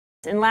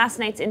In last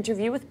night's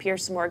interview with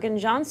Piers Morgan,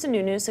 John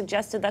Sununu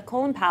suggested that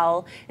Colin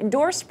Powell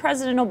endorsed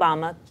President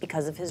Obama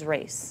because of his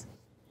race.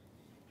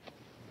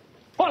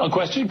 Final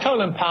question.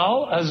 Colin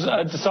Powell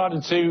has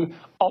decided to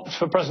opt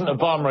for President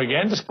Obama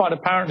again, despite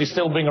apparently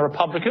still being a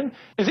Republican.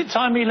 Is it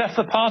time he left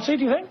the party,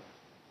 do you think?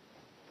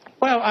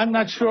 Well, I'm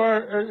not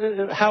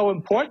sure how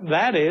important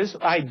that is.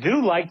 I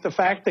do like the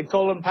fact that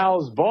Colin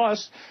Powell's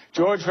boss,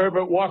 George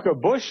Herbert Walker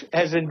Bush,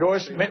 has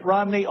endorsed Mitt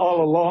Romney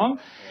all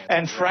along.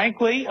 And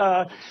frankly,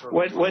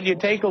 when you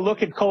take a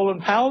look at Colin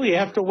Powell, you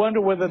have to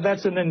wonder whether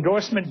that's an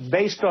endorsement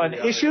based on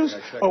issues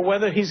or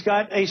whether he's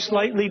got a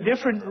slightly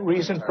different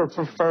reason for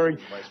preferring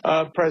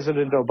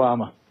President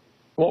Obama.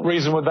 What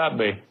reason would that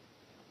be?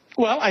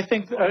 Well, I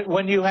think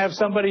when you have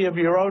somebody of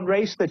your own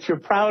race that you're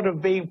proud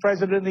of being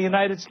president of the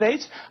United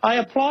States, I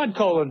applaud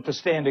Colin for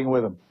standing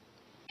with him.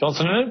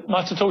 Johnson,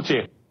 nice to talk to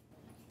you.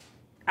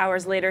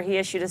 Hours later, he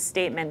issued a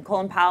statement.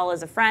 Colin Powell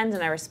is a friend,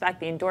 and I respect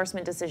the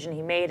endorsement decision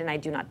he made, and I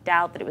do not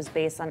doubt that it was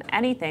based on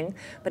anything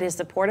but his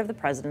support of the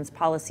president's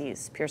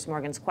policies. Piers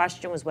Morgan's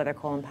question was whether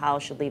Colin Powell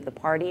should leave the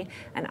party,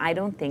 and I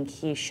don't think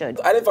he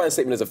should. I didn't find the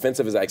statement as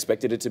offensive as I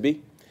expected it to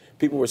be.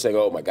 People were saying,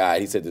 oh, my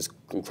God, he said this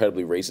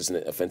incredibly racist and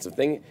offensive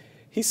thing.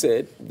 He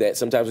said that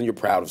sometimes when you're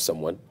proud of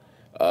someone,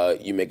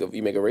 you make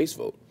a race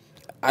vote.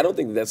 I don't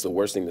think that's the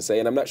worst thing to say,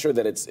 and I'm not sure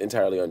that it's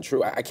entirely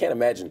untrue. I can't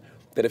imagine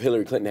that if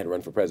Hillary Clinton had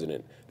run for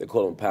president, that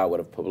Colin Powell would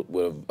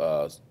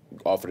have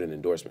offered an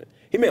endorsement.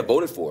 He may have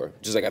voted for her,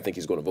 just like I think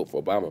he's going to vote for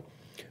Obama,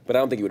 but I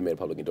don't think he would have made a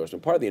public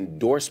endorsement. Part of the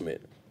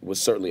endorsement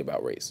was certainly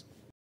about race.